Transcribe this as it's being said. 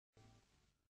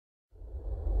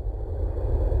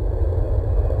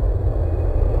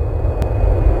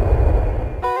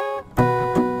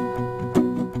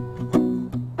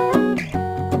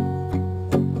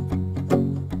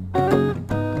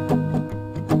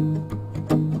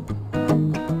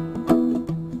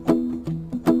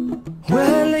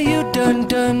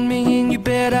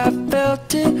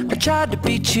tried to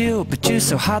be chill, but you're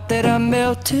so hot that I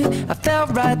melted. I fell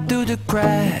right through the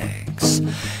cracks.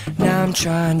 Now I'm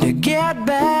trying to get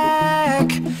back.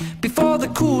 Before the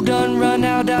cool done run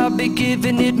out, I'll be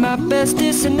giving it my best.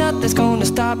 This and nothing's gonna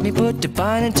stop me but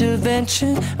divine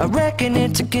intervention. I reckon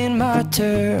it's again my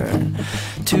turn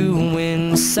to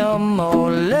win some or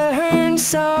learn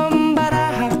some, but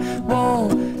I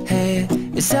won't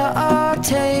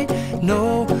hesitate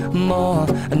no more,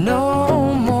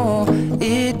 no more.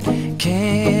 It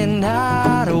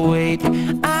cannot wait.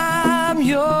 I'm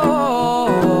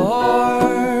yours.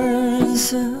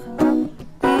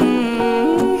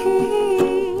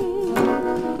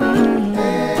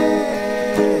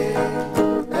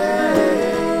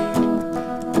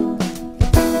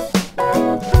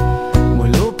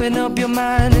 Open up your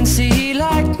mind and see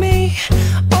like me.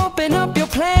 Open up your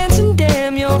plans and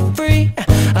damn, you're free.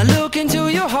 I look into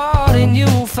your heart and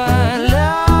you'll find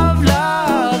love,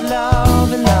 love,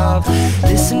 love, and love.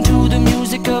 Listen to the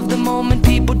music of the moment,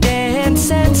 people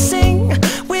dance and sing.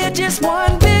 We're just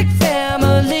one big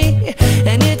family,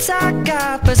 and it's our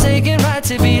God-forsaken right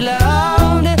to be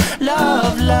loved,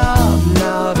 love, love,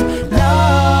 love,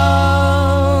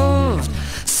 loved.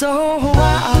 So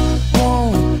I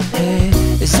won't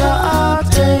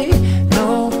hesitate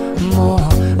no more,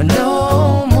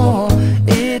 no more.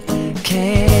 It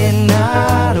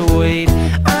cannot wait.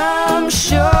 I'm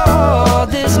sure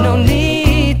there's no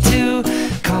need to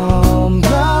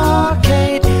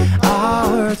complicate.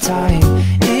 Our time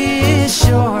is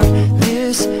short.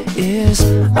 This is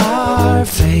our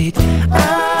fate.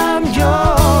 I'm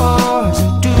yours.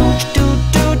 Do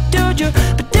you?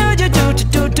 But do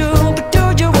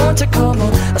you want to come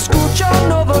on? I scooch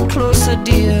on over closer,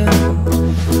 dear,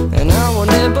 and I will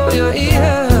nibble your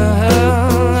ear.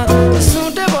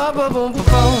 Soon to boom, boom, boom,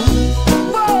 boom.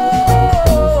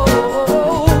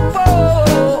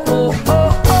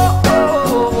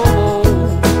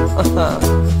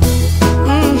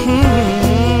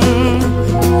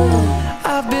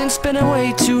 I've been spending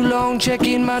way too long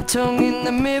checking my tongue in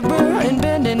the mirror and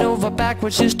bending over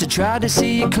backwards just to try to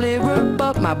see it clearer,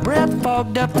 but my breath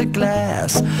fogged up the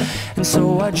glass, and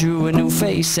so I drew a new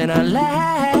face and I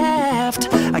laughed.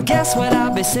 I guess what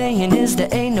I'll be saying is there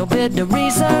ain't no better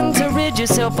reason to rid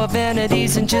yourself of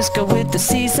vanities and just go with the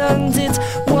seasons. It's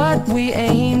what we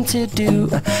aim to do.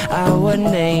 Our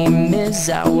name is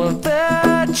our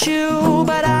virtue,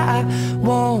 but I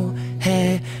won't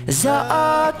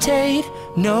hesitate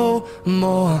no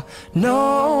more,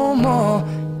 no more.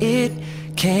 It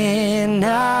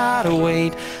cannot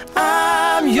wait.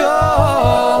 I'm yours.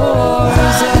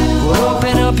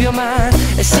 Open up your mind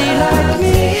and see like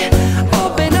me.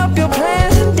 Open up your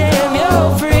plans and damn,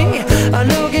 you're free. I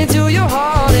look into your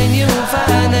heart and you'll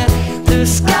find that the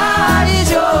sky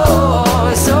is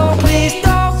yours. So please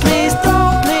don't, please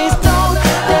don't, please don't.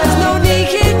 There's no need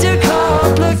here to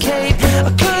complicate,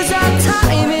 'cause our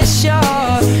time is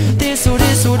short. This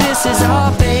is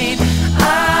our fate.